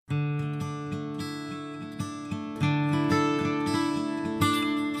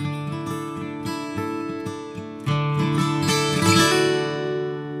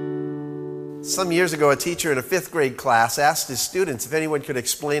Some years ago, a teacher in a 5th grade class asked his students if anyone could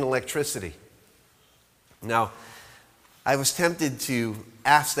explain electricity. Now, I was tempted to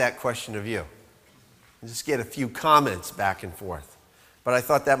ask that question of you and just get a few comments back and forth. But I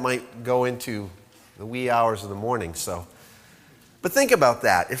thought that might go into the wee hours of the morning. But think about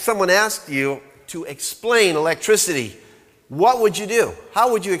that. If someone asked you to explain electricity, what would you do?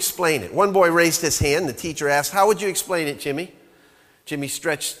 How would you explain it? One boy raised his hand. The teacher asked, "How would you explain it, Jimmy?" Jimmy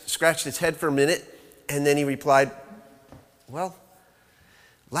scratched his head for a minute, and then he replied, "Well,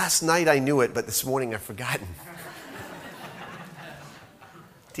 last night I knew it, but this morning I've forgotten."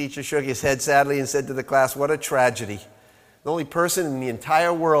 Teacher shook his head sadly and said to the class, "What a tragedy. The only person in the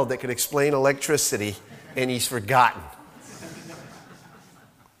entire world that could explain electricity, and he's forgotten."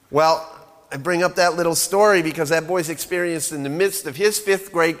 Well, I bring up that little story because that boy's experience in the midst of his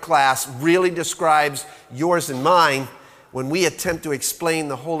 5th grade class really describes yours and mine when we attempt to explain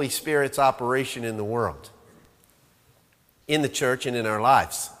the Holy Spirit's operation in the world, in the church, and in our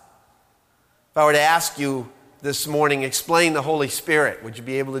lives. If I were to ask you this morning, explain the Holy Spirit, would you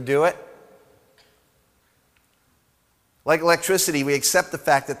be able to do it? Like electricity, we accept the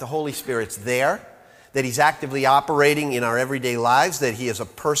fact that the Holy Spirit's there, that He's actively operating in our everyday lives, that He is a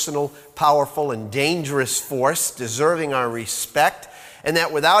personal, powerful, and dangerous force deserving our respect, and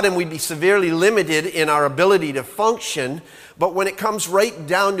that without Him we'd be severely limited in our ability to function. But when it comes right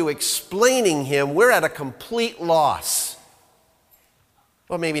down to explaining Him, we're at a complete loss.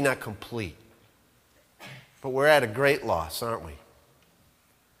 Well, maybe not complete, but we're at a great loss, aren't we?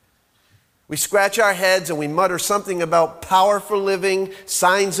 We scratch our heads and we mutter something about powerful living,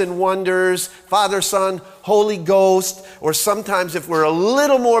 signs and wonders, Father, Son, Holy Ghost, or sometimes if we're a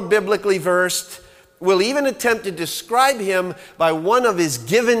little more biblically versed, we'll even attempt to describe Him by one of His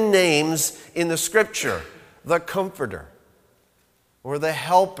given names in the Scripture, the Comforter or the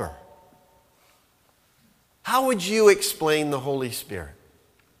Helper. How would you explain the Holy Spirit?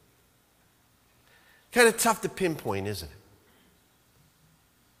 Kind of tough to pinpoint, isn't it?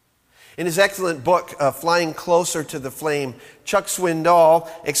 In his excellent book, Flying Closer to the Flame, Chuck Swindoll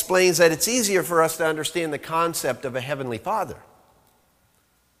explains that it's easier for us to understand the concept of a heavenly Father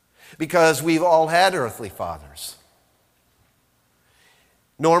because we've all had earthly fathers.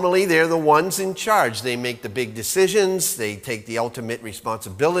 Normally, they're the ones in charge. They make the big decisions. They take the ultimate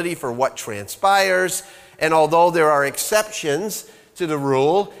responsibility for what transpires. And although there are exceptions to the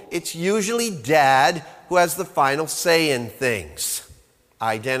rule, it's usually Dad who has the final say in things.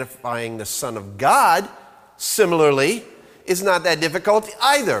 Identifying the Son of God, similarly, is not that difficult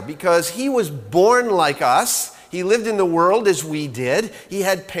either because He was born like us. He lived in the world as we did. He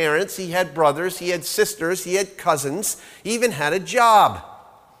had parents, He had brothers, He had sisters, He had cousins. He even had a job.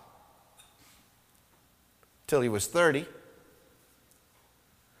 Till He was 30.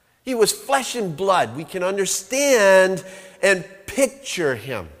 He was flesh and blood. We can understand and picture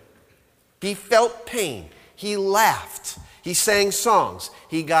Him. He felt pain. He laughed. He sang songs.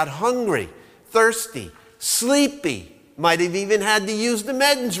 He got hungry, thirsty, sleepy. Might have even had to use the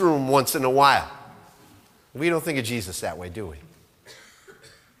men's room once in a while. We don't think of Jesus that way, do we?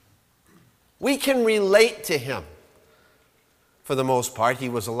 We can relate to Him. For the most part, He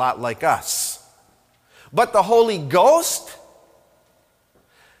was a lot like us. But the Holy Ghost,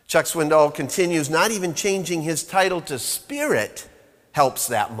 Chuck Swindoll continues, not even changing His title to Spirit helps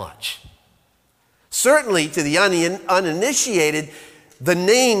that much. Certainly to the uninitiated, the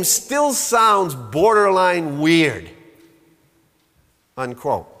name still sounds borderline weird.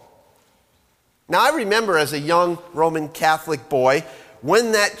 Unquote. Now, I remember as a young Roman Catholic boy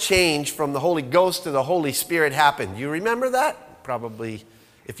when that change from the Holy Ghost to the Holy Spirit happened. You remember that? Probably,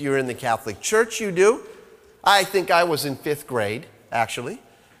 if you're in the Catholic Church, you do. I think I was in 5th grade, actually.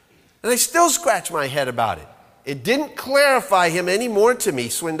 And I still scratch my head about it. It didn't clarify Him any more to me.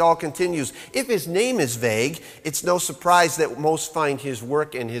 Swindoll continues, if His name is vague, it's no surprise that most find His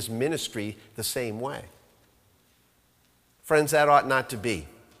work and His ministry the same way. Friends, that ought not to be.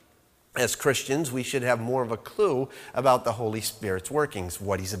 As Christians, we should have more of a clue about the Holy Spirit's workings,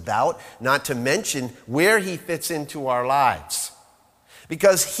 what He's about, not to mention where He fits into our lives.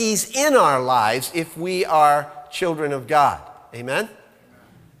 Because He's in our lives if we are children of God. Amen?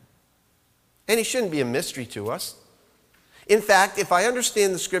 And He shouldn't be a mystery to us. In fact, if I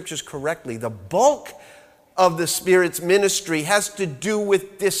understand the Scriptures correctly, the bulk of the Spirit's ministry has to do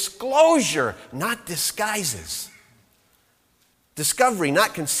with disclosure, not disguises. Discovery,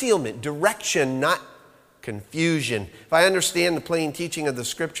 not concealment. Direction, not confusion. If I understand the plain teaching of the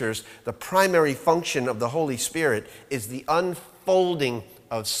Scriptures, the primary function of the Holy Spirit is the unfolding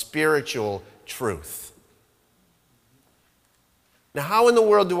of spiritual truth. Now, how in the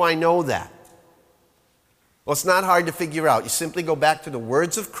world do I know that? Well, it's not hard to figure out. You simply go back to the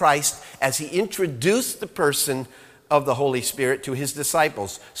words of Christ as he introduced the person of the Holy Spirit to his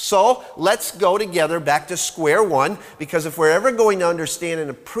disciples. So let's go together back to square one, because if we're ever going to understand and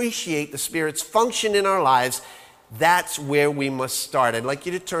appreciate the Spirit's function in our lives, that's where we must start. I'd like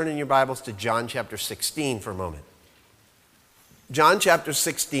you to turn in your Bibles to John chapter 16 for a moment. John chapter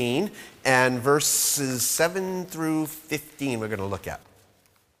 16 and verses 7 through 15 we're going to look at.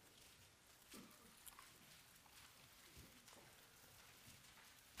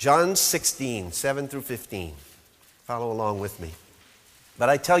 John 16, 7 through 15. Follow along with me. But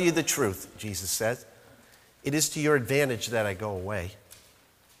I tell you the truth, Jesus says. It is to your advantage that I go away.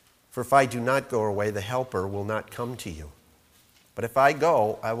 For if I do not go away, the Helper will not come to you. But if I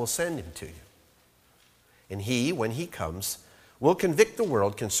go, I will send him to you. And he, when he comes, will convict the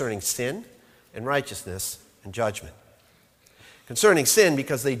world concerning sin and righteousness and judgment. Concerning sin,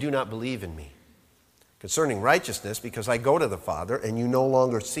 because they do not believe in me. Concerning righteousness, because I go to the Father, and you no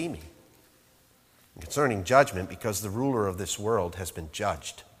longer see me. And concerning judgment, because the ruler of this world has been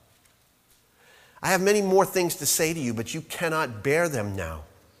judged. I have many more things to say to you, but you cannot bear them now.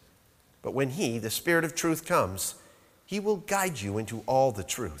 But when he, the Spirit of truth, comes, he will guide you into all the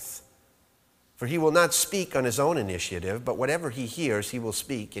truth. For he will not speak on his own initiative, but whatever he hears, he will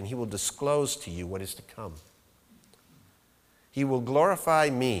speak, and he will disclose to you what is to come. He will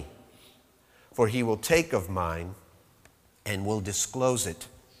glorify me, for he will take of mine and will disclose it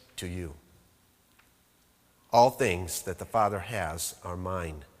to you. All things that the Father has are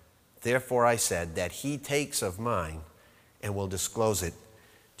mine. Therefore I said that he takes of mine and will disclose it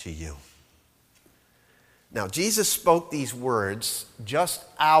to you. Now, Jesus spoke these words just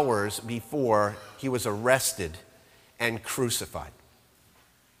hours before he was arrested and crucified.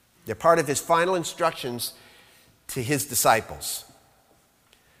 They're part of his final instructions to his disciples.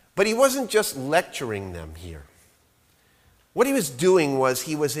 But he wasn't just lecturing them here. What he was doing was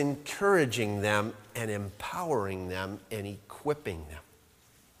he was encouraging them and empowering them and equipping them.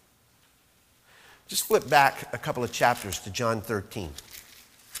 Just flip back a couple of chapters to John 13.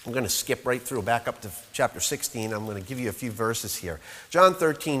 I'm going to skip right through, back up to chapter 16. I'm going to give you a few verses here. John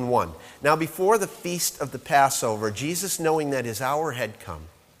 13, 1. Now before the feast of the Passover, Jesus, knowing that his hour had come,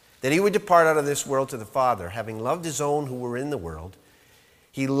 that he would depart out of this world to the Father, having loved his own who were in the world,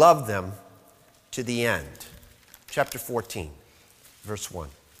 he loved them to the end. Chapter 14, verse 1.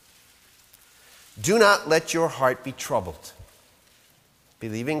 Do not let your heart be troubled.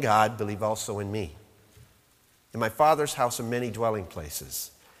 Believe in God, believe also in me. In my Father's house are many dwelling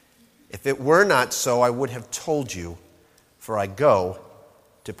places. If it were not so, I would have told you, for I go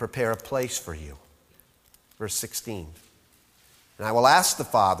to prepare a place for you. Verse 16. And I will ask the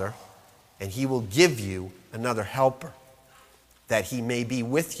Father, and he will give you another helper, that he may be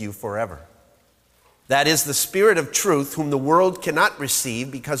with you forever. That is the Spirit of truth, whom the world cannot receive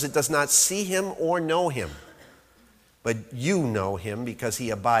because it does not see him or know him. But you know him because he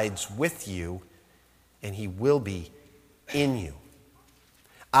abides with you and he will be in you.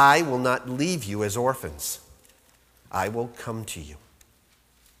 I will not leave you as orphans. I will come to you.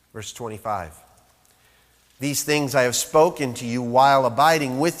 Verse 25. These things I have spoken to you while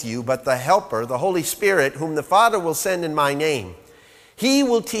abiding with you, but the Helper, the Holy Spirit, whom the Father will send in my name, he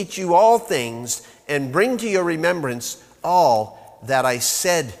will teach you all things and bring to your remembrance all that I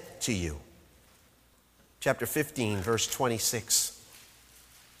said to you. Chapter 15, verse 26.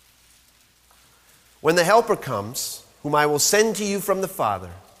 When the Helper comes, whom I will send to you from the Father,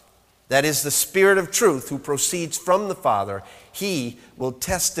 that is the Spirit of truth who proceeds from the Father, he will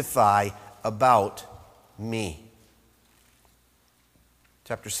testify about me.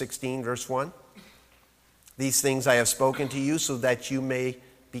 Chapter 16, verse 1. These things I have spoken to you so that you may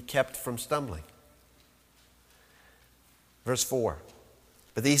be kept from stumbling. Verse 4.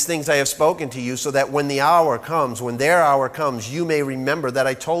 But these things I have spoken to you so that when the hour comes, when their hour comes, you may remember that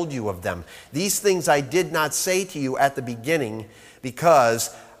I told you of them. These things I did not say to you at the beginning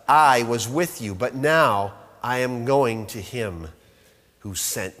because I was with you, but now I am going to him who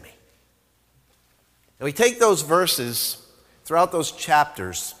sent me. Now we take those verses throughout those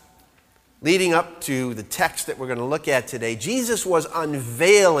chapters leading up to the text that we're going to look at today. Jesus was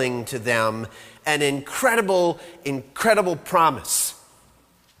unveiling to them an incredible, incredible promise.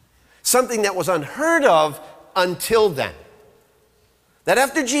 Something that was unheard of until then. That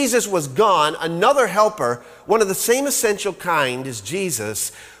after Jesus was gone, another helper, one of the same essential kind as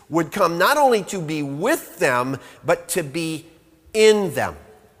Jesus, would come not only to be with them, but to be in them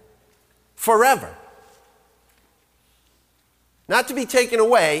forever. Not to be taken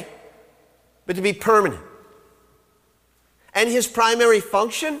away, but to be permanent. And his primary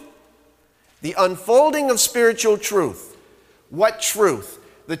function? The unfolding of spiritual truth. What truth?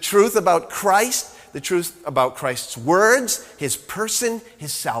 The truth about Christ, the truth about Christ's words, his person,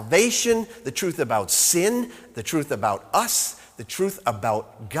 his salvation, the truth about sin, the truth about us, the truth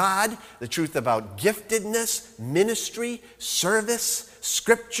about God, the truth about giftedness, ministry, service,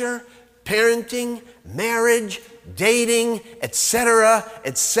 scripture, parenting, marriage, dating, etc.,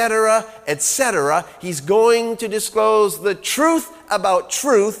 etc., etc. He's going to disclose the truth about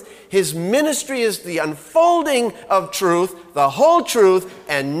truth. His ministry is the unfolding of truth, the whole truth,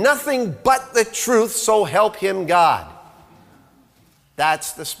 and nothing but the truth, so help him God.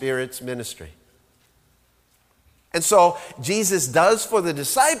 That's the Spirit's ministry. And so Jesus does for the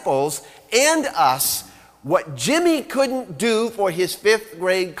disciples and us what Jimmy couldn't do for his 5th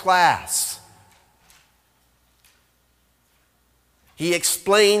grade class. He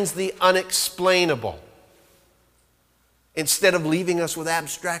explains the unexplainable. Instead of leaving us with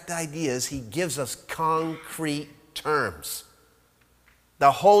abstract ideas, he gives us concrete terms.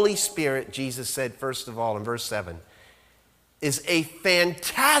 The Holy Spirit, Jesus said, first of all, in verse 7, is a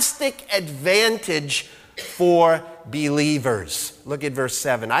fantastic advantage for believers. Look at verse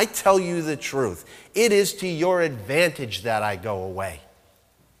 7. I tell you the truth. It is to your advantage that I go away.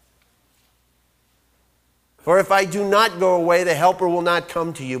 For if I do not go away, the Helper will not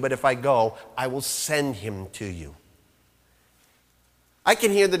come to you, but if I go, I will send him to you. I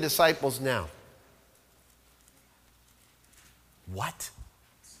can hear the disciples now. What?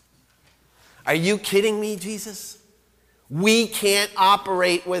 Are you kidding me, Jesus? We can't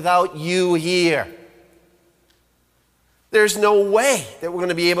operate without you here. There's no way that we're going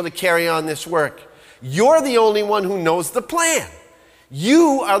to be able to carry on this work. You're the only one who knows the plan.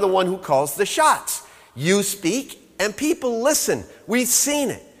 You are the one who calls the shots. You speak and people listen. We've seen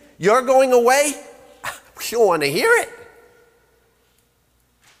it. You're going away? We don't want to hear it.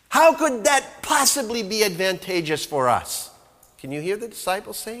 How could that possibly be advantageous for us? Can you hear the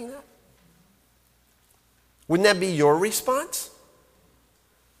disciples saying that? Wouldn't that be your response?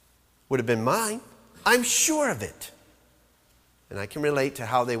 Would have been mine. I'm sure of it. And I can relate to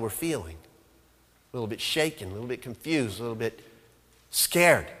how they were feeling. A little bit shaken, a little bit confused, a little bit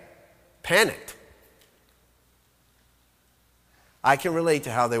scared, panicked. I can relate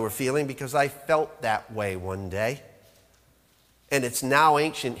to how they were feeling because I felt that way one day. And it's now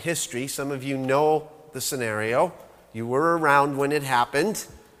ancient history. Some of you know the scenario. You were around when it happened.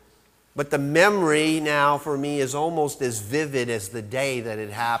 But the memory now for me is almost as vivid as the day that it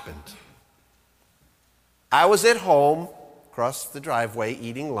happened. I was at home across the driveway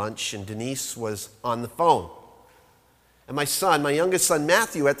eating lunch, and Denise was on the phone. And my son, my youngest son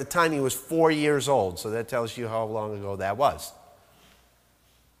Matthew, at the time he was 4 years old, so that tells you how long ago that was.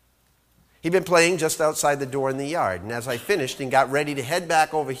 He'd been playing just outside the door in the yard, and as I finished and got ready to head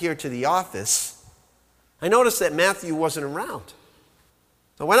back over here to the office, I noticed that Matthew wasn't around.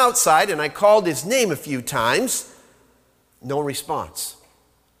 So I went outside and I called his name a few times. No response.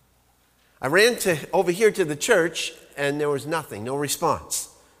 I ran over here to the church and there was nothing, no response.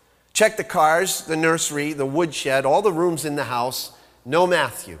 Checked the cars, the nursery, the woodshed, all the rooms in the house, no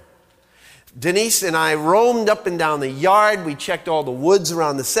Matthew. Denise and I roamed up and down the yard. We checked all the woods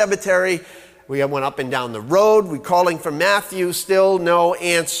around the cemetery. We went up and down the road. We calling for Matthew, still no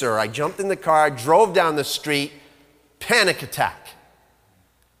answer. I jumped in the car, drove down the street, panic attack.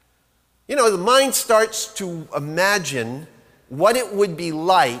 You know, the mind starts to imagine what it would be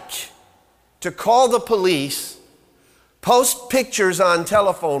like to call the police, post pictures on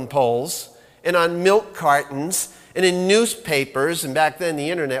telephone poles and on milk cartons and in newspapers, and back then the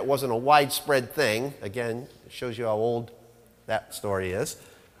internet wasn't a widespread thing. Again, it shows you how old that story is.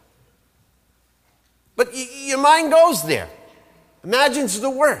 But your mind goes there. Imagines the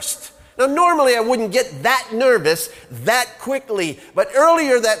worst. Now, normally I wouldn't get that nervous that quickly, but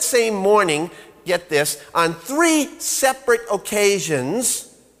earlier that same morning, get this, on 3 separate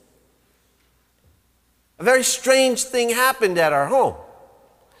occasions, a very strange thing happened at our home.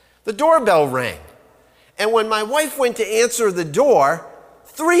 The doorbell rang. And when my wife went to answer the door,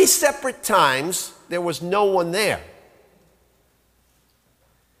 3 separate times, there was no one there.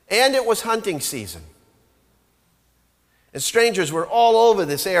 And it was hunting season. And strangers were all over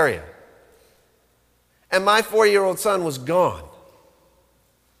this area. And my 4-year-old son was gone.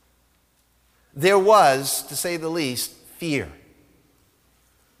 There was, to say the least, fear,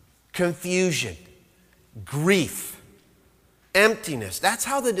 confusion, grief, emptiness. That's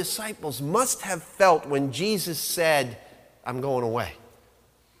how the disciples must have felt when Jesus said, I'm going away.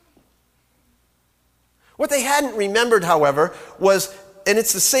 What they hadn't remembered, however, was, and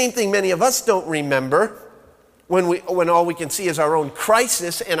it's the same thing many of us don't remember, when all we can see is our own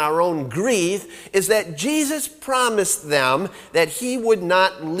crisis and our own grief, is that Jesus promised them that he would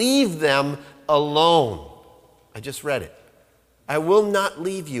not leave them alone. I just read it. I will not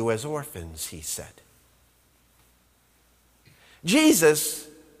leave you as orphans, he said. Jesus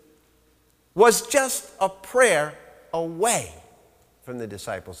was just a prayer away from the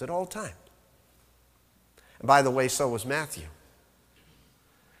disciples at all times. And by the way, so was Matthew.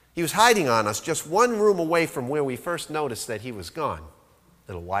 He was hiding on us just one room away from where we first noticed that he was gone.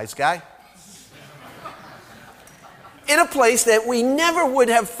 Little wise guy. In a place that we never would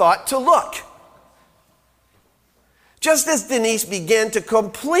have thought to look. Just as Denise began to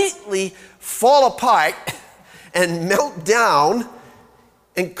completely fall apart and melt down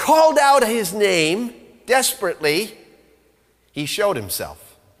and called out his name desperately, he showed himself.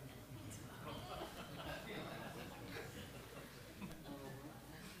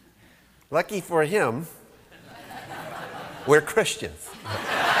 Lucky for him, we're Christians.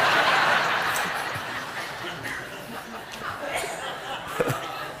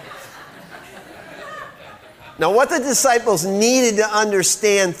 Now, what the disciples needed to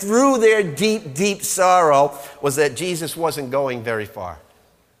understand through their deep, deep sorrow was that Jesus wasn't going very far.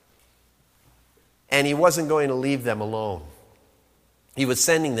 And he wasn't going to leave them alone. He was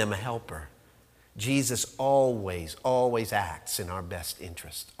sending them a helper. Jesus always, always acts in our best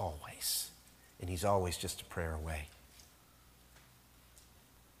interest, always. And he's always just a prayer away.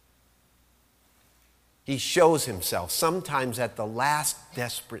 He shows himself sometimes at the last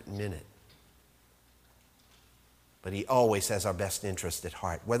desperate minute. But he always has our best interest at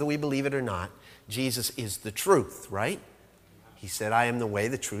heart. Whether we believe it or not, Jesus is the truth, right? He said, I am the way,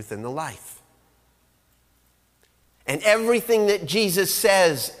 the truth, and the life. And everything that Jesus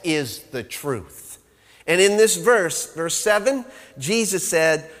says is the truth. And in this verse 7, Jesus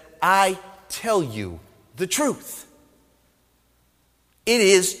said, I tell you the truth. It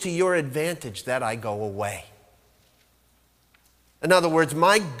is to your advantage that I go away. In other words,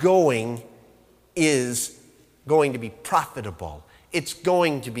 my going is going to be profitable. It's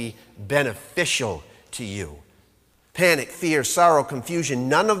going to be beneficial to you. Panic, fear, sorrow, confusion,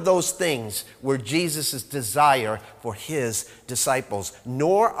 none of those things were Jesus' desire for his disciples,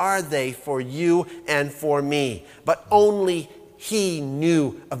 nor are they for you and for me. But only he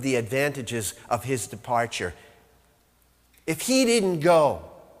knew of the advantages of his departure. If he didn't go,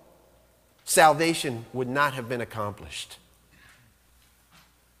 salvation would not have been accomplished.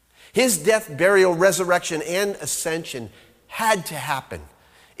 His death, burial, resurrection, and ascension had to happen.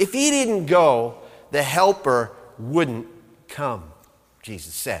 If he didn't go, the helper wouldn't come,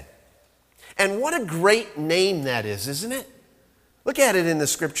 Jesus said. And what a great name that is, isn't it? Look at it in the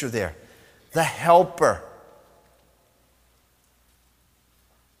scripture there. The helper.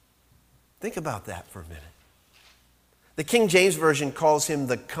 Think about that for a minute. The King James Version calls him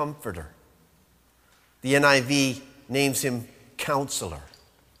the Comforter. The NIV names him Counselor.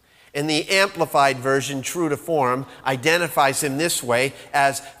 And the Amplified Version, true to form, identifies him this way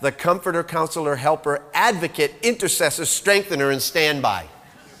as the Comforter, Counselor, Helper, Advocate, Intercessor, Strengthener, and Standby.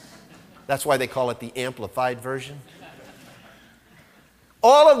 That's why they call it the Amplified Version.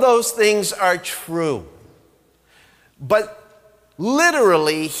 All of those things are true. But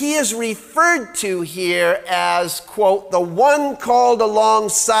literally, he is referred to here as, quote, the one called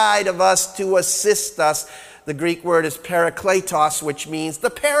alongside of us to assist us. The Greek word is parakletos, which means the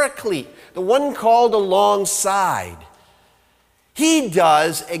paraclete, the one called alongside. He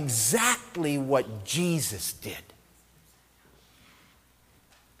does exactly what Jesus did.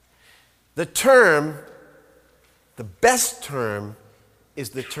 The term, the best term,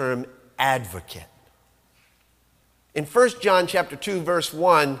 is the term advocate. In 1 John chapter 2, verse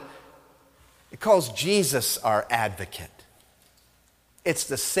 1, it calls Jesus our advocate. It's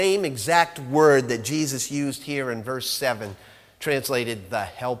the same exact word that Jesus used here in verse 7, translated the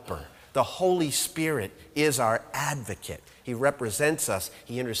helper. The Holy Spirit is our advocate. He represents us.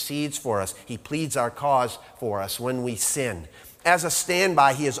 He intercedes for us. He pleads our cause for us when we sin. As a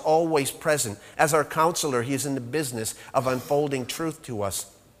standby, he is always present. As our counselor, he is in the business of unfolding truth to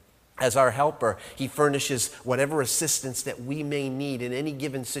us. As our helper, he furnishes whatever assistance that we may need in any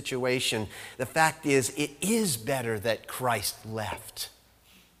given situation. The fact is, it is better that Christ left.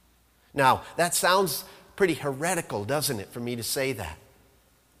 Now, that sounds pretty heretical, doesn't it, for me to say that?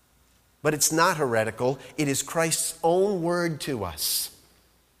 But it's not heretical. It is Christ's own word to us.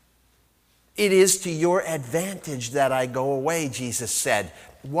 It is to your advantage that I go away, Jesus said.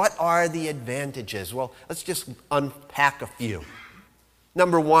 What are the advantages? Well, let's just unpack a few.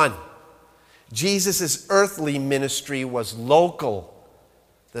 Number one, Jesus' earthly ministry was local.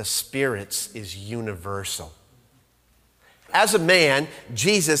 The Spirit's is universal. As a man,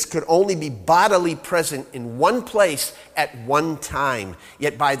 Jesus could only be bodily present in one place at one time.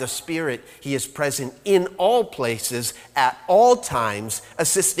 Yet by the Spirit, he is present in all places at all times,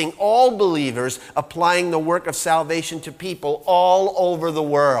 assisting all believers, applying the work of salvation to people all over the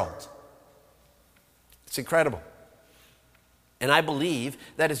world. It's incredible. And I believe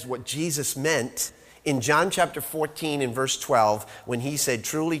that is what Jesus meant in John chapter 14 and verse 12, when he said,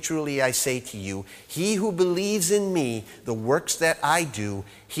 "Truly, truly, I say to you, he who believes in me, the works that I do,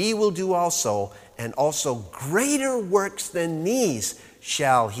 he will do also, and also greater works than these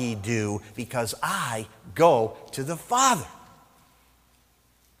shall he do, because I go to the Father."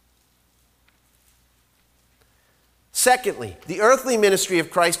 Secondly, the earthly ministry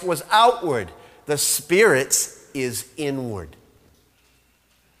of Christ was outward. The Spirit's is inward.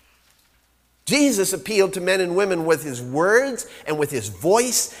 Jesus appealed to men and women with his words and with his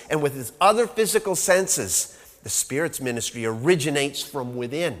voice and with his other physical senses. The Spirit's ministry originates from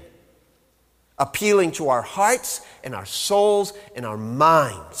within, appealing to our hearts and our souls and our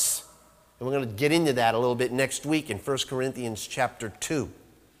minds. And we're going to get into that a little bit next week in 1 Corinthians chapter 2.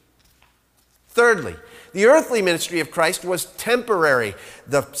 Thirdly, the earthly ministry of Christ was temporary.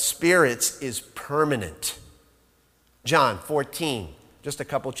 The Spirit's is permanent. John 14. Just a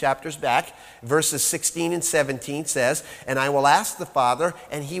couple chapters back, verses 16 and 17 says, "And I will ask the Father,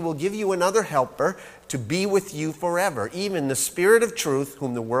 and he will give you another helper to be with you forever, even the Spirit of truth,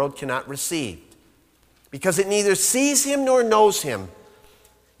 whom the world cannot receive, because it neither sees him nor knows him.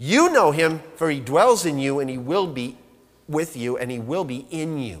 You know him, for he dwells in you, and he will be with you, and he will be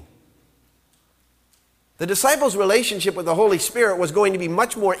in you." The disciples' relationship with the Holy Spirit was going to be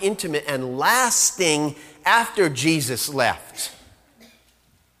much more intimate and lasting after Jesus left.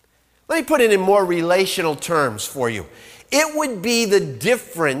 Let me put it in more relational terms for you. It would be the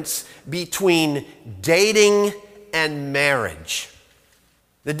difference between dating and marriage.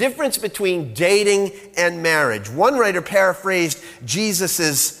 The difference between dating and marriage. One writer paraphrased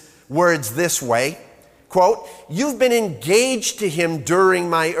Jesus' words this way, quote, "You've been engaged to him during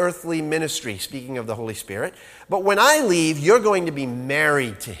my earthly ministry," speaking of the Holy Spirit, "but when I leave, you're going to be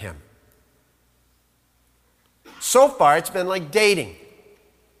married to him." So far, it's been like dating.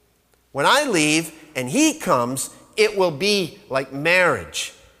 When I leave and he comes, it will be like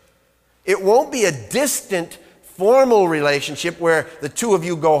marriage. It won't be a distant, formal relationship where the two of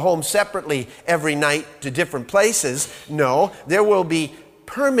you go home separately every night to different places. No, there will be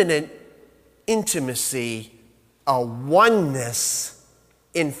permanent intimacy, a oneness.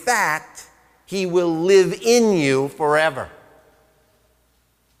 In fact, he will live in you forever.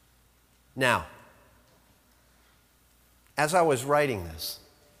 Now, as I was writing this,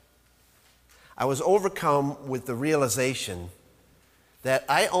 I was overcome with the realization that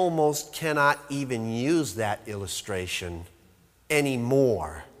I almost cannot even use that illustration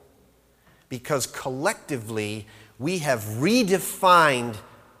anymore, because collectively we have redefined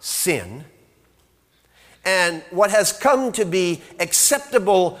sin and what has come to be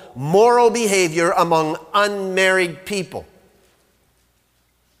acceptable moral behavior among unmarried people.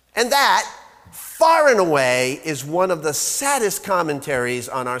 And that, far and away, is one of the saddest commentaries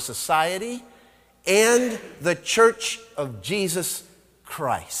on our society and the Church of Jesus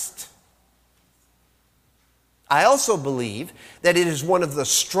Christ. I also believe that it is one of the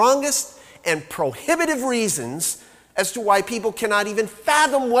strongest and prohibitive reasons as to why people cannot even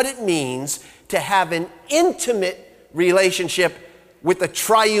fathom what it means to have an intimate relationship with the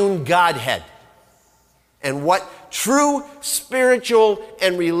triune Godhead, and what true spiritual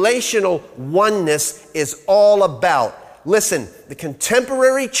and relational oneness is all about. Listen, the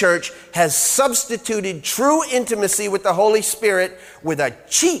contemporary church has substituted true intimacy with the Holy Spirit with a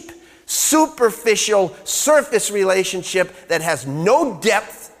cheap, superficial, surface relationship that has no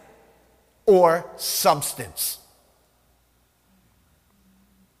depth or substance.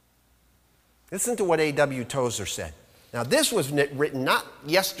 Listen to what A.W. Tozer said. Now, this was written not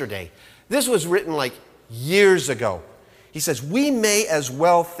yesterday. This was written like years ago. He says, "We may as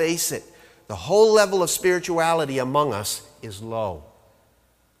well face it. The whole level of spirituality among us is low.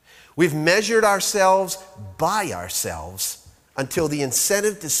 We've measured ourselves by ourselves until the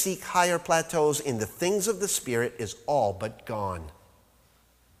incentive to seek higher plateaus in the things of the Spirit is all but gone.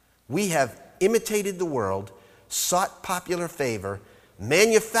 We have imitated the world, sought popular favor,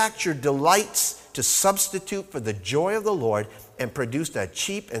 manufactured delights to substitute for the joy of the Lord, and produced a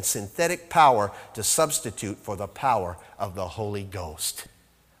cheap and synthetic power to substitute for the power of the Holy Ghost."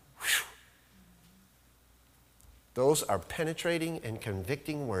 Whew. Those are penetrating and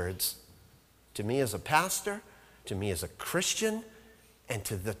convicting words to me as a pastor, to me as a Christian, and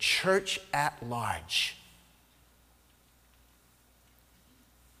to the church at large.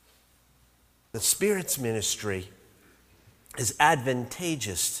 The Spirit's ministry is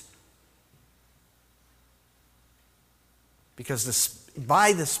advantageous because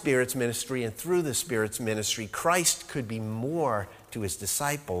by the Spirit's ministry and through the Spirit's ministry, Christ could be more to his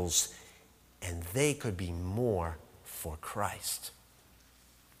disciples and they could be more for Christ.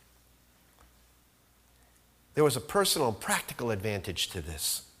 There was a personal and practical advantage to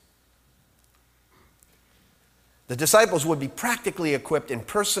this. The disciples would be practically equipped and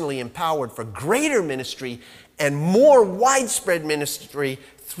personally empowered for greater ministry and more widespread ministry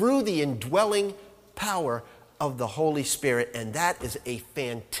through the indwelling power of the Holy Spirit, and that is a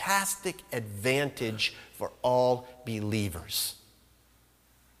fantastic advantage for all believers.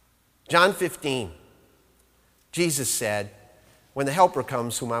 John 15, Jesus said, "When the Helper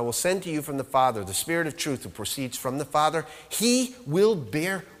comes, whom I will send to you from the Father, the Spirit of truth who proceeds from the Father, he will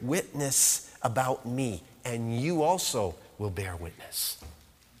bear witness about me, and you also will bear witness."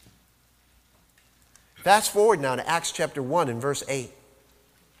 Fast forward now to Acts chapter 1 and verse 8.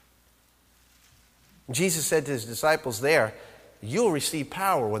 Jesus said to his disciples there, "You'll receive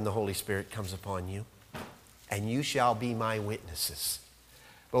power when the Holy Spirit comes upon you, and you shall be my witnesses,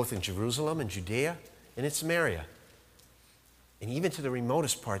 both in Jerusalem and Judea and in Samaria, and even to the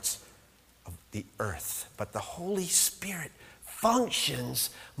remotest parts of the earth." But the Holy Spirit functions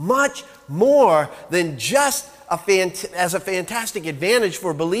much more than just as a fantastic advantage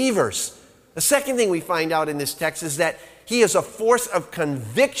for believers. The second thing we find out in this text is that he is a force of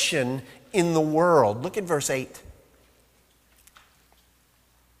conviction in the world. Look at verse 8.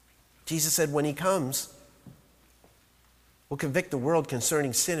 Jesus said, "When he comes, will convict the world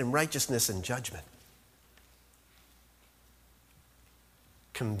concerning sin and righteousness and judgment."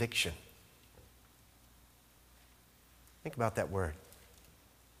 Conviction. Think about that word.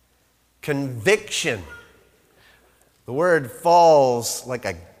 Conviction. The word falls like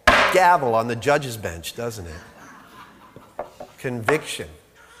a gavel on the judge's bench, doesn't it? Conviction.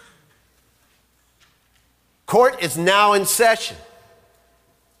 Court is now in session,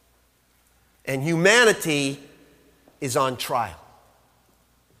 and humanity is on trial.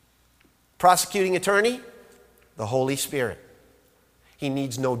 Prosecuting attorney, the Holy Spirit. He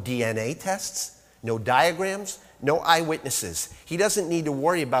needs no DNA tests, no diagrams, no eyewitnesses. He doesn't need to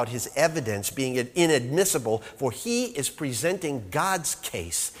worry about his evidence being inadmissible, for he is presenting God's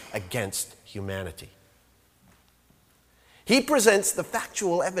case against humanity. He presents the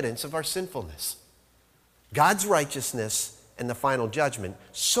factual evidence of our sinfulness, God's righteousness, and the final judgment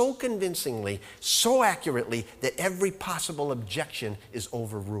so convincingly, so accurately, that every possible objection is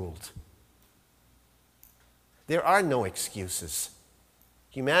overruled. There are no excuses.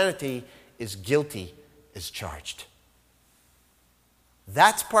 Humanity is guilty as charged.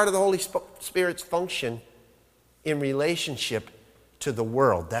 That's part of the Holy Spirit's function in relationship to the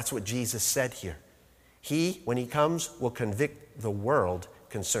world. That's what Jesus said here. He, when he comes, will convict the world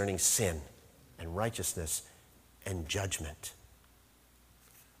concerning sin and righteousness and judgment.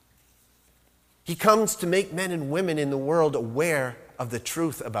 He comes to make men and women in the world aware of the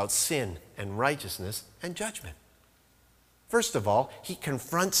truth about sin and righteousness and judgment. First of all, he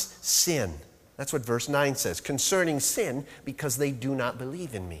confronts sin. That's what verse 9 says. Concerning sin, because they do not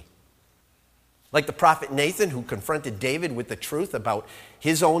believe in me. Like the prophet Nathan, who confronted David with the truth about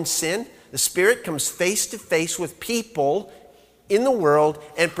his own sin, the Spirit comes face to face with people in the world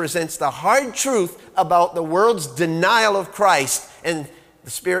and presents the hard truth about the world's denial of Christ. And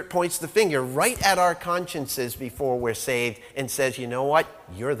the Spirit points the finger right at our consciences before we're saved and says, "You know what?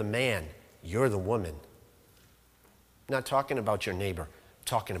 You're the man. You're the woman." I'm not talking about your neighbor. I'm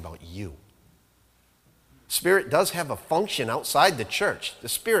talking about you. Spirit does have a function outside the church. The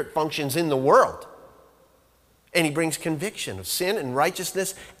Spirit functions in the world. And he brings conviction of sin and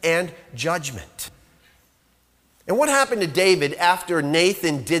righteousness and judgment. And what happened to David after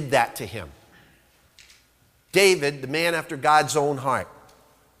Nathan did that to him? David, the man after God's own heart,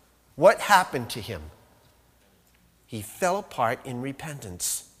 what happened to him? He fell apart in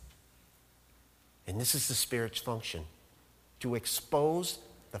repentance. And this is the Spirit's function, to expose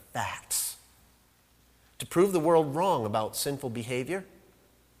the facts, to prove the world wrong about sinful behavior,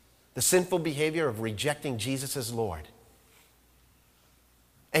 the sinful behavior of rejecting Jesus as Lord.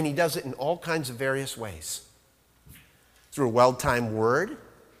 And he does it in all kinds of various ways. Through a well-timed word,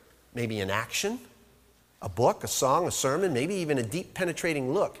 maybe an action, a book, a song, a sermon, maybe even a deep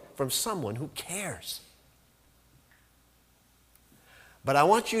penetrating look from someone who cares. But I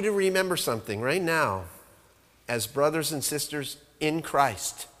want you to remember something right now as brothers and sisters in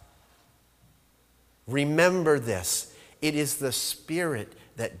Christ. Remember this. It is the Spirit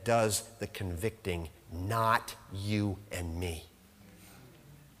that does the convicting, not you and me.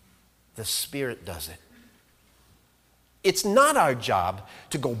 The Spirit does it. It's not our job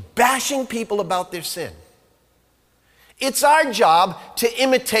to go bashing people about their sin. It's our job to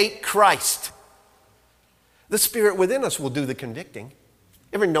imitate Christ. The Spirit within us will do the convicting.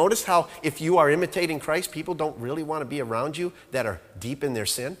 Ever notice how if you are imitating Christ, people don't really want to be around you that are deep in their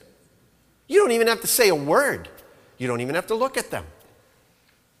sin? You don't even have to say a word. You don't even have to look at them.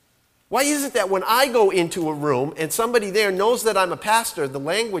 Why is it that when I go into a room and somebody there knows that I'm a pastor, the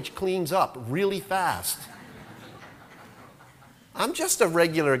language cleans up really fast? I'm just a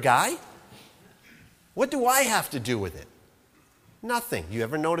regular guy. What do I have to do with it? Nothing. You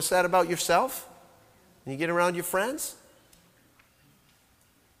ever notice that about yourself? When you get around your friends?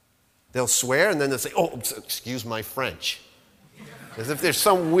 They'll swear and then they'll say, oh, excuse my French. As if there's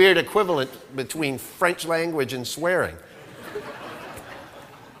some weird equivalent between French language and swearing.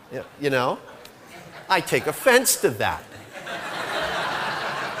 You know? I take offense to that.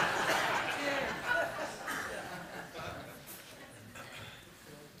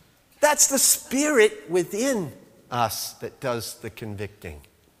 That's the Spirit within us that does the convicting.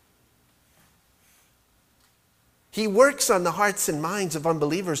 He works on the hearts and minds of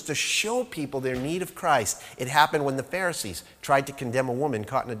unbelievers to show people their need of Christ. It happened when the Pharisees tried to condemn a woman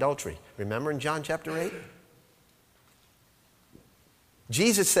caught in adultery. Remember in John chapter 8?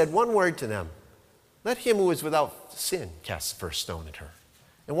 Jesus said one word to them. Let him who is without sin cast the first stone at her.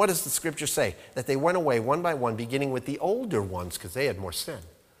 And what does the scripture say? That they went away one by one, beginning with the older ones because they had more sin.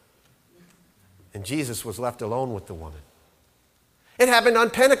 And Jesus was left alone with the woman. It happened on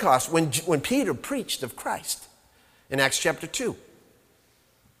Pentecost when Peter preached of Christ. In Acts chapter 2.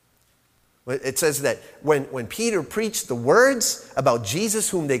 It says that when Peter preached the words about Jesus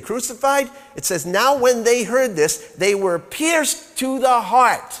whom they crucified, it says, now when they heard this, they were pierced to the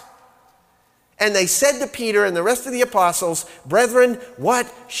heart. And they said to Peter and the rest of the apostles, brethren,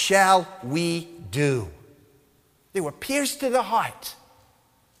 what shall we do? They were pierced to the heart.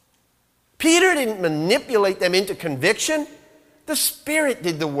 Peter didn't manipulate them into conviction. The Spirit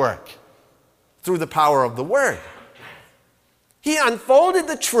did the work through the power of the Word. He unfolded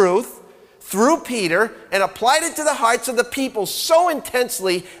the truth through Peter and applied it to the hearts of the people so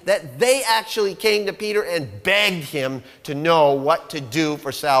intensely that they actually came to Peter and begged him to know what to do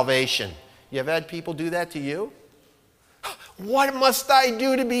for salvation. You ever had people do that to you? What must I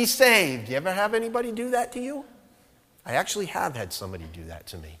do to be saved? You ever have anybody do that to you? I actually have had somebody do that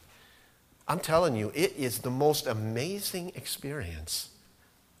to me. I'm telling you, it is the most amazing experience.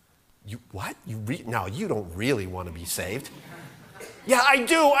 What? Now, you don't really want to be saved. Yeah, I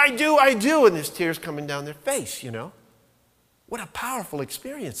do. And there's tears coming down their face, you know. What a powerful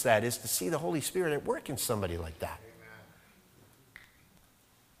experience that is to see the Holy Spirit at work in somebody like that.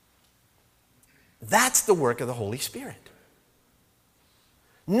 That's the work of the Holy Spirit.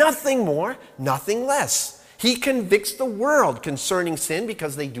 Nothing more, nothing less. He convicts the world concerning sin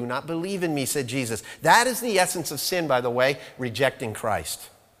because they do not believe in me, said Jesus. That is the essence of sin, by the way, rejecting Christ.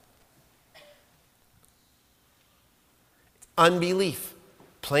 Unbelief,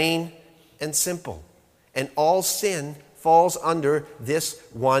 plain and simple. And all sin falls under this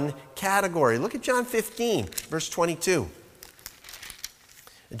one category. Look at John 15, verse 22.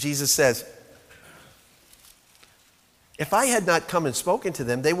 Jesus says, if I had not come and spoken to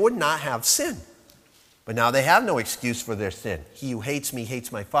them, they would not have sin. But now they have no excuse for their sin. He who hates me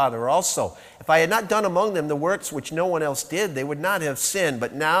hates my Father also. If I had not done among them the works which no one else did, they would not have sinned.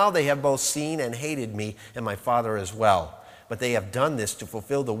 But now they have both seen and hated me and my Father as well. But they have done this to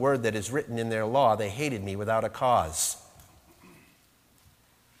fulfill the word that is written in their law. They hated me without a cause.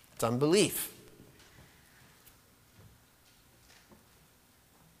 It's unbelief.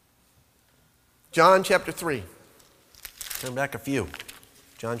 John chapter 3. Turn back a few.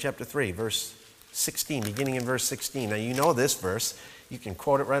 John chapter 3, verse 16, beginning in verse 16. Now you know this verse. You can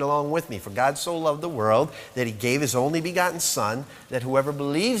quote it right along with me. For God so loved the world that he gave his only begotten Son, that whoever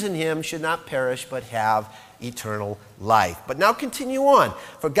believes in him should not perish but have eternal life. But now continue on.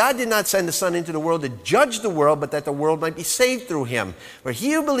 For God did not send the Son into the world to judge the world, but that the world might be saved through him. For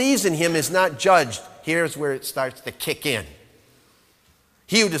he who believes in him is not judged. Here's where it starts to kick in.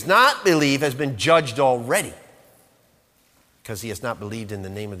 He who does not believe has been judged already, because he has not believed in the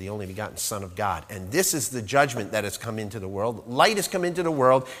name of the only begotten Son of God. And this is the judgment that has come into the world. Light has come into the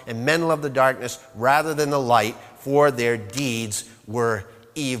world, and men love the darkness rather than the light, for their deeds were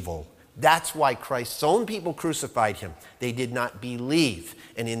evil. That's why Christ's own people crucified him. They did not believe.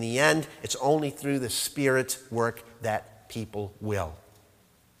 And in the end, it's only through the Spirit's work that people will.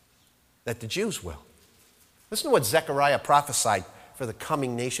 That the Jews will. Listen to what Zechariah prophesied for the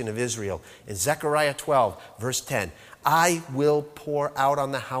coming nation of Israel. In Zechariah 12, verse 10, I will pour out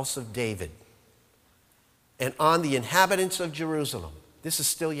on the house of David and on the inhabitants of Jerusalem, this is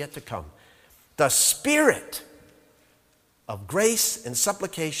still yet to come, the spirit of grace and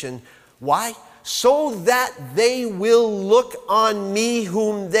supplication. Why? So that they will look on me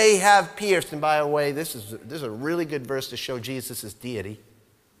whom they have pierced. And by the way, this is a really good verse to show Jesus' deity.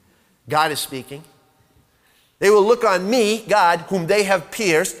 God is speaking. They will look on me, God, whom they have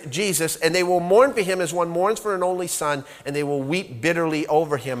pierced, Jesus, and they will mourn for him as one mourns for an only son, and they will weep bitterly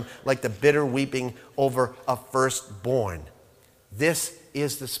over him like the bitter weeping over a firstborn. This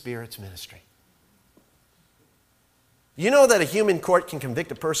is the Spirit's ministry. You know that a human court can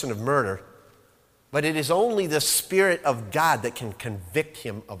convict a person of murder, but it is only the Spirit of God that can convict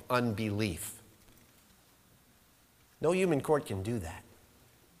him of unbelief. No human court can do that.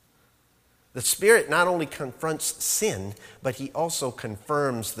 The Spirit not only confronts sin, but he also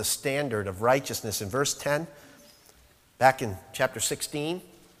confirms the standard of righteousness. In verse 10, back in chapter 16,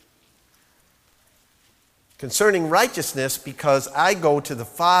 concerning righteousness, because I go to the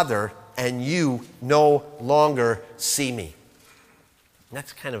Father and you no longer see me. And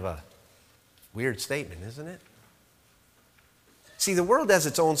that's kind of a weird statement, isn't it? See, the world has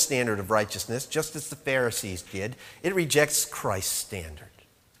its own standard of righteousness, just as the Pharisees did. It rejects Christ's standard.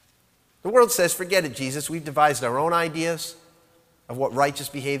 The world says, forget it, Jesus. We've devised our own ideas of what righteous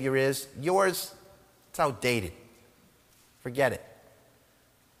behavior is. Yours, it's outdated. Forget it.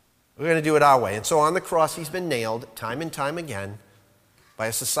 We're going to do it our way. And so on the cross, he's been nailed time and time again by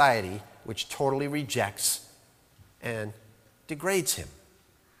a society which totally rejects and degrades him.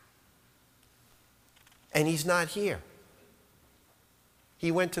 And he's not here.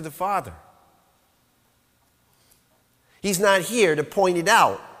 He went to the Father. He's not here to point it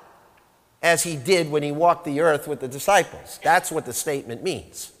out as he did when he walked the earth with the disciples. That's what the statement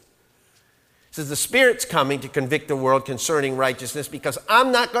means. It says the Spirit's coming to convict the world concerning righteousness because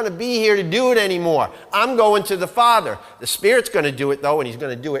I'm not going to be here to do it anymore. I'm going to the Father. The Spirit's going to do it, though, and he's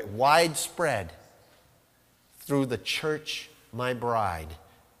going to do it widespread through the church, my bride,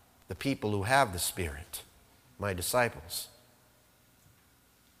 the people who have the Spirit, my disciples.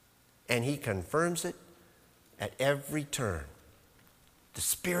 And he confirms it at every turn. The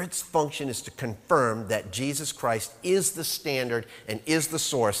Spirit's function is to confirm that Jesus Christ is the standard and is the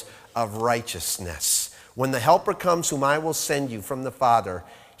source of righteousness. When the Helper comes, whom I will send you from the Father,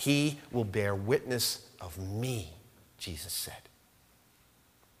 he will bear witness of me, Jesus said.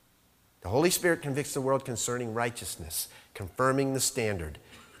 The Holy Spirit convicts the world concerning righteousness, confirming the standard.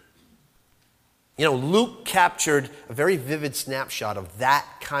 You know, Luke captured a very vivid snapshot of that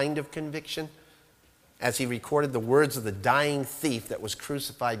kind of conviction as he recorded the words of the dying thief that was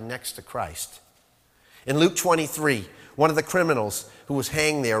crucified next to Christ. In Luke 23, one of the criminals who was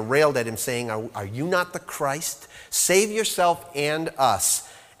hanged there railed at him, saying, Are you not the Christ? Save yourself and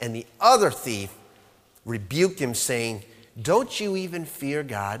us. And the other thief rebuked him, saying, Don't you even fear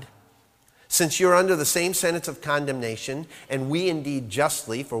God, since you're under the same sentence of condemnation, and we indeed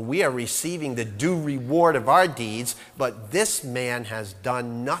justly, for we are receiving the due reward of our deeds, but this man has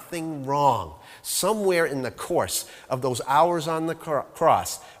done nothing wrong. Somewhere in the course of those hours on the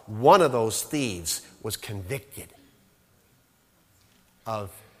cross, one of those thieves was convicted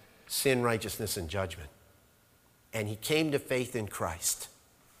of sin, righteousness, and judgment. And he came to faith in Christ.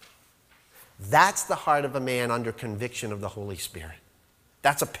 That's the heart of a man under conviction of the Holy Spirit.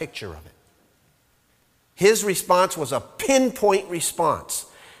 That's a picture of it. His response was a pinpoint response.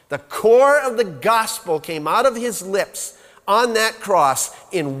 The core of the gospel came out of his lips on that cross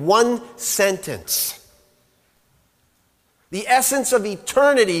in one sentence. The essence of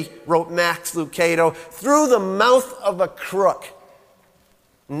eternity, wrote Max Lucado, through the mouth of a crook.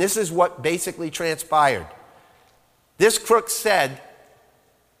 And this is what basically transpired. This crook said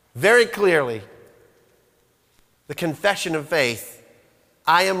very clearly, the confession of faith,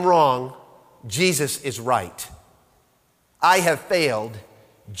 I am wrong, Jesus is right. I have failed,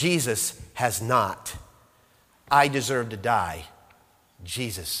 Jesus has not. I deserve to die.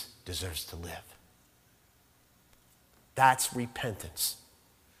 Jesus deserves to live. That's repentance.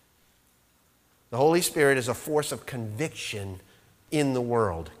 The Holy Spirit is a force of conviction in the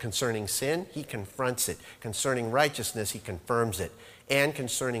world. Concerning sin, he confronts it. Concerning righteousness, he confirms it. And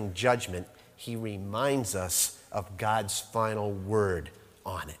concerning judgment, he reminds us of God's final word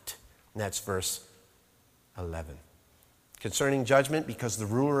on it. And that's verse 11. Concerning judgment, because the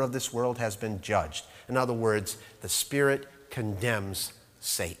ruler of this world has been judged. In other words, the Spirit condemns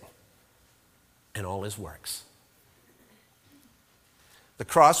Satan and all his works. The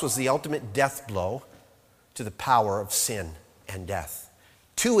cross was the ultimate death blow to the power of sin and death.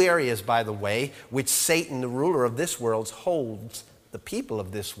 Two areas, by the way, which Satan, the ruler of this world, holds the people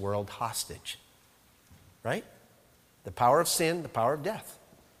of this world hostage. Right? The power of sin, the power of death.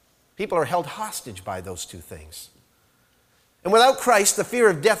 People are held hostage by those two things. And without Christ, the fear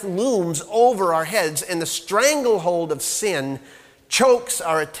of death looms over our heads, and the stranglehold of sin chokes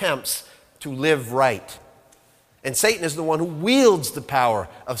our attempts to live right. And Satan is the one who wields the power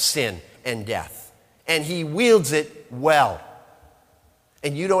of sin and death. And he wields it well.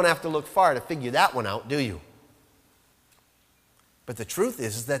 And you don't have to look far to figure that one out, do you? But the truth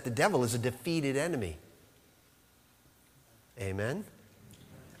is that the devil is a defeated enemy. Amen?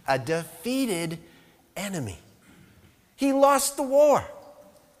 A defeated enemy. He lost the war.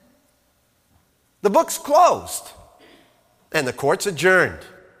 The book's closed. And the court's adjourned.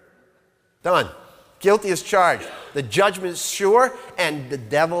 Done. Guilty as charged. The judgment is sure, and the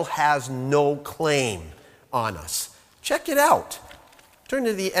devil has no claim on us. Check it out. Turn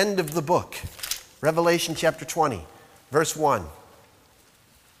to the end of the book. Revelation chapter 20, verse 1.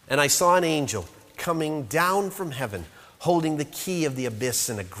 And I saw an angel coming down from heaven, holding the key of the abyss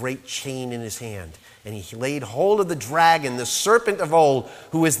and a great chain in his hand. And he laid hold of the dragon, the serpent of old,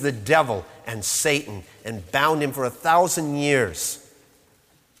 who is the devil and Satan, and bound him for 1,000 years.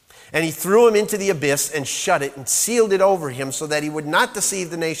 And he threw him into the abyss and shut it and sealed it over him so that he would not deceive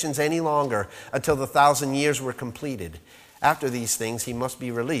the nations any longer until the 1,000 years were completed. After these things, he must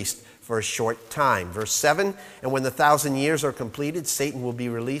be released for a short time. Verse 7, and when the 1,000 years are completed, Satan will be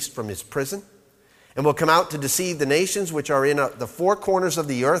released from his prison and will come out to deceive the nations which are in the four corners of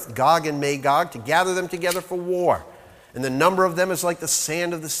the earth, Gog and Magog, to gather them together for war. And the number of them is like the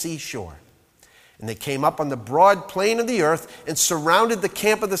sand of the seashore. And they came up on the broad plain of the earth and surrounded the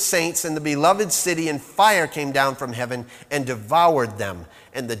camp of the saints and the beloved city, and fire came down from heaven and devoured them.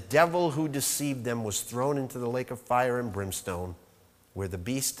 And the devil who deceived them was thrown into the lake of fire and brimstone, where the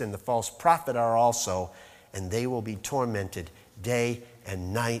beast and the false prophet are also, and they will be tormented day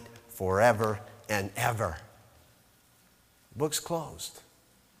and night forever and ever. The book's closed.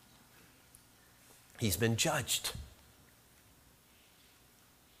 He's been judged.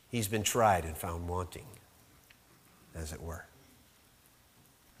 He's been tried and found wanting, as it were.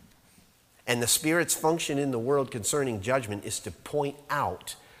 And the Spirit's function in the world concerning judgment is to point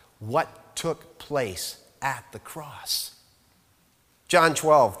out what took place at the cross. John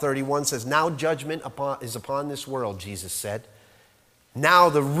 12:31 says, now judgment is upon this world, Jesus said. Now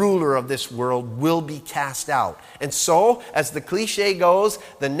the ruler of this world will be cast out. And so, as the cliche goes,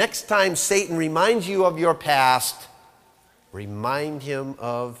 the next time Satan reminds you of your past, remind him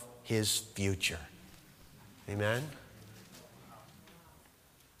of his future. Amen?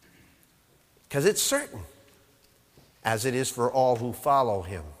 Because it's certain, as it is for all who follow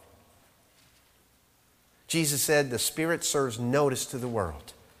him. Jesus said the Spirit serves notice to the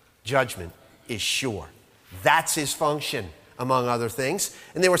world. Judgment is sure. That's his function, among other things.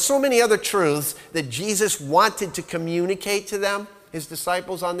 And there were so many other truths that Jesus wanted to communicate to them, his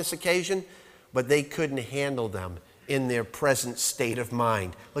disciples, on this occasion, but they couldn't handle them in their present state of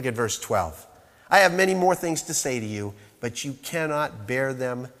mind. Look at verse 12. I have many more things to say to you, but you cannot bear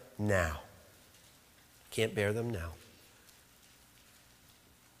them now. Can't bear them now.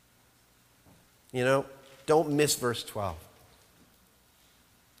 You know, don't miss verse 12.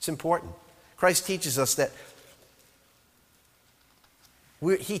 It's important. Christ teaches us that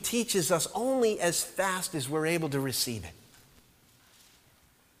he teaches us only as fast as we're able to receive it.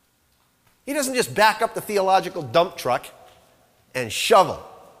 He doesn't just back up the theological dump truck and shovel,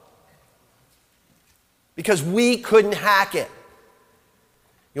 because we couldn't hack it.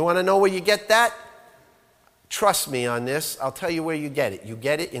 You want to know where you get that? Trust me on this. I'll tell you where you get it. You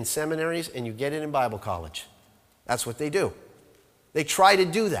get it in seminaries and you get it in Bible college. That's what they do. They try to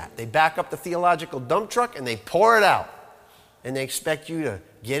do that. They back up the theological dump truck and they pour it out. And they expect you to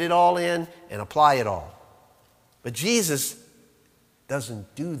get it all in and apply it all. But Jesus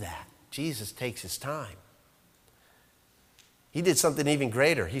doesn't do that. Jesus takes his time. He did something even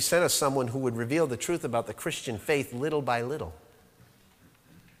greater. He sent us someone who would reveal the truth about the Christian faith little by little.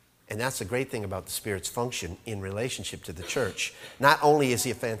 And that's the great thing about the Spirit's function in relationship to the church. Not only is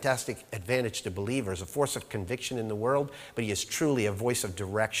he a fantastic advantage to believers, a force of conviction in the world, but he is truly a voice of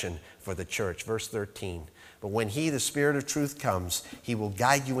direction for the church. Verse 13. But when he, the Spirit of truth, comes, he will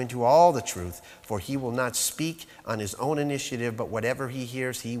guide you into all the truth, for he will not speak on his own initiative, but whatever he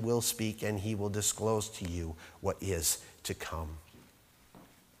hears, he will speak, and he will disclose to you what is to come.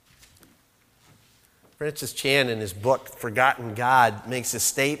 Francis Chan, in his book, Forgotten God, makes a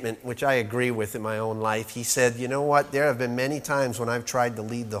statement which I agree with in my own life. He said, you know what? There have been many times when I've tried to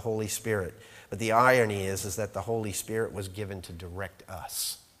lead the Holy Spirit, But the irony is that the Holy Spirit was given to direct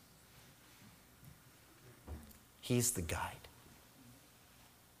us. He's the guide.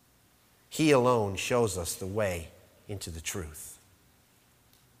 He alone shows us the way into the truth.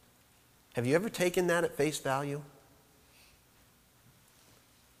 Have you ever taken that at face value?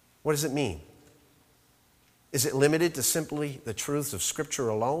 What does it mean? Is it limited to simply the truths of Scripture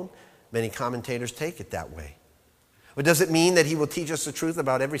alone? Many commentators take it that way. Or does it mean that he will teach us the truth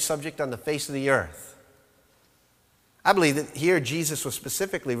about every subject on the face of the earth? I believe that here Jesus was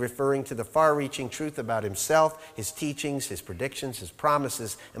specifically referring to the far-reaching truth about himself, his teachings, his predictions, his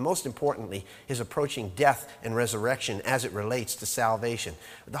promises, and most importantly, his approaching death and resurrection as it relates to salvation.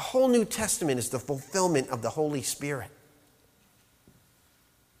 The whole New Testament is the fulfillment of the Holy Spirit.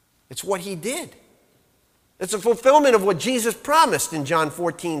 It's what he did. It's a fulfillment of what Jesus promised in John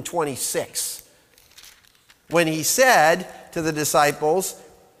 14:26. When he said to the disciples,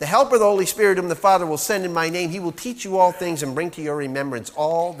 "The Helper, the Holy Spirit, whom the Father will send in my name, he will teach you all things and bring to your remembrance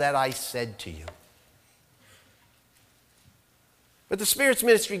all that I said to you." But the Spirit's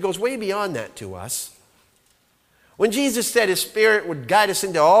ministry goes way beyond that to us. When Jesus said his Spirit would guide us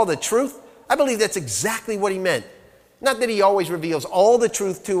into all the truth, I believe that's exactly what he meant. Not that he always reveals all the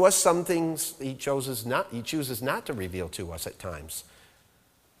truth to us. Some things he chooses not to reveal to us at times.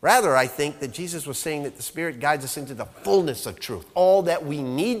 Rather, I think that Jesus was saying that the Spirit guides us into the fullness of truth, all that we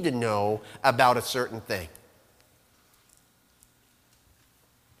need to know about a certain thing.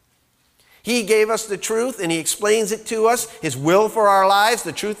 He gave us the truth and he explains it to us, his will for our lives,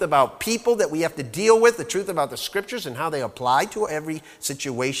 the truth about people that we have to deal with, the truth about the Scriptures and how they apply to every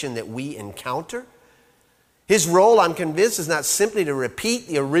situation that we encounter. His role, I'm convinced, is not simply to repeat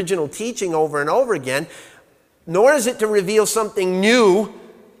the original teaching over and over again, nor is it to reveal something new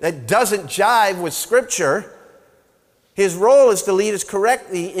that doesn't jive with Scripture. His role is to lead us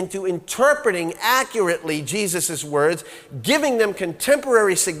correctly into interpreting accurately Jesus' words, giving them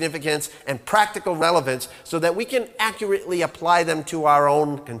contemporary significance and practical relevance so that we can accurately apply them to our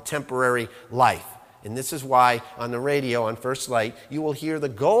own contemporary life. And this is why on the radio, on First Light, you will hear the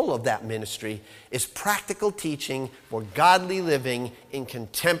goal of that ministry is practical teaching for godly living in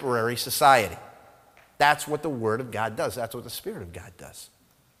contemporary society. That's what the Word of God does. That's what the Spirit of God does.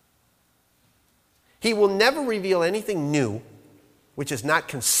 He will never reveal anything new which is not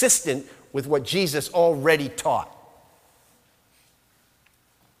consistent with what Jesus already taught.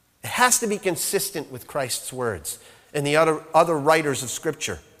 It has to be consistent with Christ's words and the other writers of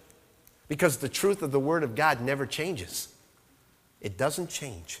Scripture, because the truth of the Word of God never changes. It doesn't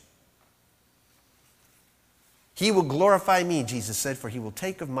change. He will glorify me, Jesus said, for he will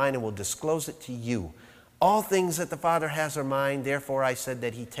take of mine and will disclose it to you. All things that the Father has are mine, therefore I said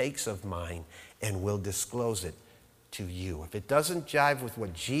that he takes of mine and will disclose it to you. If it doesn't jive with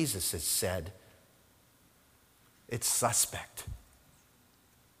what Jesus has said, it's suspect.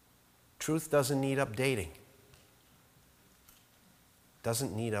 Truth doesn't need updating.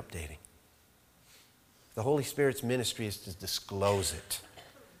 Doesn't need updating. The Holy Spirit's ministry is to disclose it.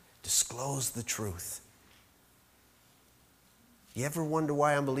 Disclose the truth. You ever wonder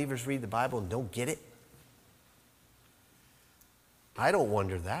why unbelievers read the Bible and don't get it? I don't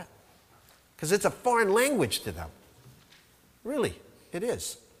wonder that. Because it's a foreign language to them. Really, it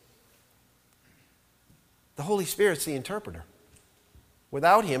is. The Holy Spirit's the interpreter.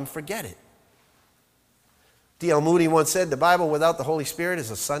 Without him, forget it. D.L. Moody once said, the Bible without the Holy Spirit is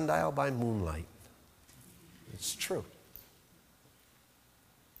a sundial by moonlight. It's true.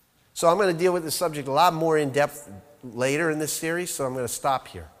 So I'm going to deal with this subject a lot more in depth later in this series, so I'm going to stop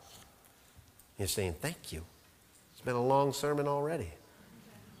here. You're saying, thank you. It's been a long sermon already.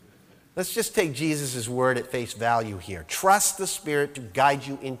 Let's just take Jesus' word at face value here. Trust the Spirit to guide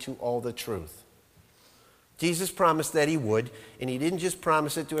you into all the truth. Jesus promised that he would, and he didn't just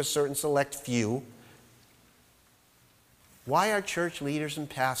promise it to a certain select few. Why are church leaders and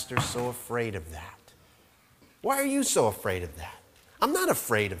pastors so afraid of that? Why are you so afraid of that? I'm not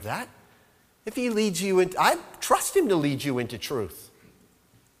afraid of that. If he leads you into, I trust him to lead you into truth.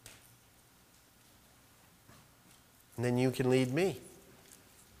 And then you can lead me.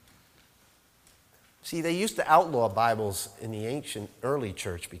 See, they used to outlaw Bibles in the ancient early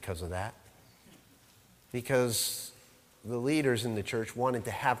church because of that. Because the leaders in the church wanted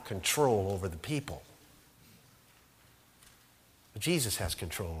to have control over the people. But Jesus has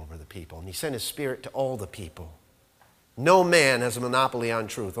control over the people, and he sent his Spirit to all the people. No man has a monopoly on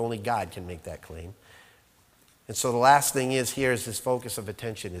truth. Only God can make that claim. And so the last thing is here is his focus of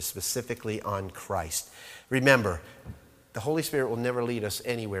attention is specifically on Christ. Remember, the Holy Spirit will never lead us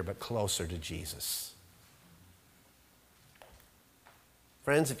anywhere but closer to Jesus.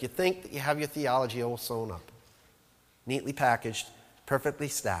 Friends, if you think that you have your theology all sewn up, neatly packaged, perfectly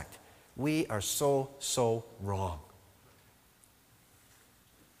stacked, we are so wrong.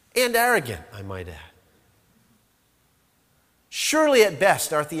 And arrogant, I might add. Surely at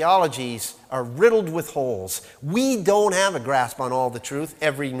best, our theologies are riddled with holes. We don't have a grasp on all the truth,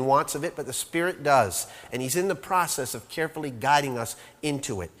 every nuance of it, but the Spirit does. And He's in the process of carefully guiding us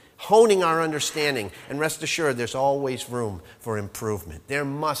into it, honing our understanding. And rest assured, there's always room for improvement. There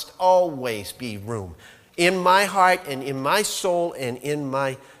must always be room in my heart and in my soul and in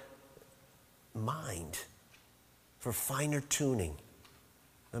my mind for finer tuning.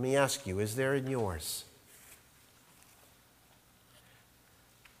 Let me ask you, is there in yours?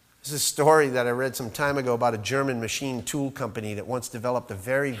 This is a story that I read some time ago about a German machine tool company that once developed a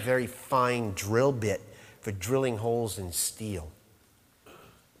very fine drill bit for drilling holes in steel.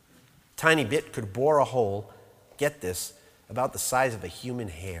 Tiny bit could bore a hole, get this, about the size of a human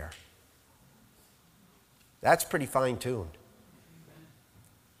hair. That's pretty fine-tuned.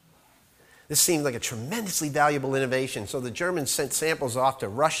 This seemed like a tremendously valuable innovation, so the Germans sent samples off to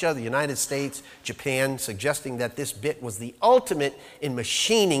Russia, the United States, Japan, suggesting that this bit was the ultimate in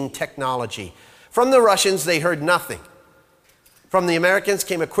machining technology. From the Russians, they heard nothing. From the Americans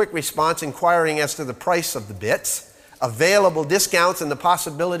came a quick response inquiring as to the price of the bits, available discounts, and the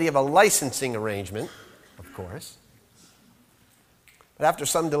possibility of a licensing arrangement, of course. But after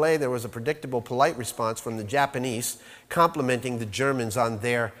some delay, there was a predictable, polite response from the Japanese, complimenting the Germans on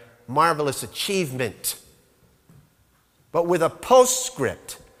their marvelous achievement, but with a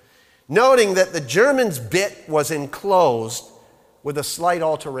postscript, noting that the German's bit was enclosed with a slight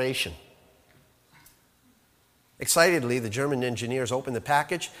alteration. Excitedly, the German engineers opened the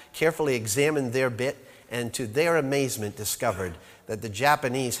package, carefully examined their bit, and to their amazement discovered that the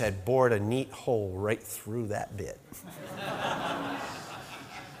Japanese had bored a neat hole right through that bit.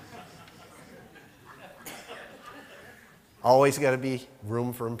 Always got to be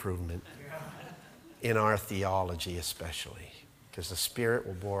room for improvement in our theology especially, because the Spirit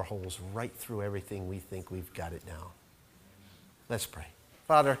will bore holes right through everything we think we've got it now. Let's pray.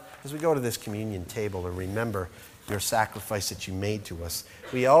 Father, as we go to this communion table and remember your sacrifice that you made to us,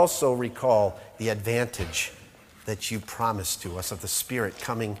 we also recall the advantage that you promised to us of the Spirit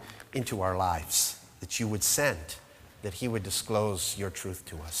coming into our lives, that you would send, that He would disclose your truth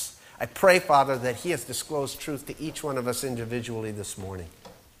to us. I pray, Father, that He has disclosed truth to each one of us individually this morning.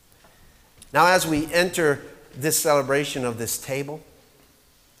 Now, as we enter this celebration of this table,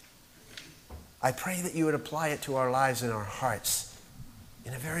 I pray that you would apply it to our lives and our hearts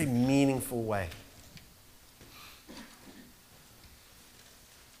in a very meaningful way.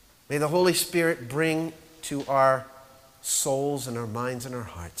 May the Holy Spirit bring to our souls and our minds and our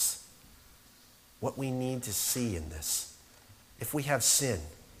hearts what we need to see in this. If we have sin,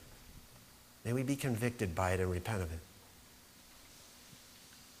 may we be convicted by it and repent of it.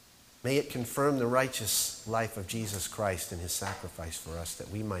 May it confirm the righteous life of Jesus Christ and His sacrifice for us that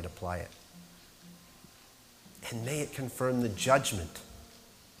we might apply it. And may it confirm the judgment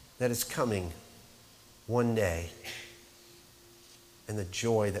that is coming one day and the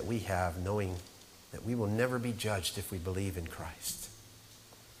joy that we have knowing that we will never be judged if we believe in Christ.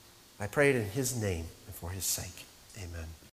 I pray it in His name and for His sake. Amen.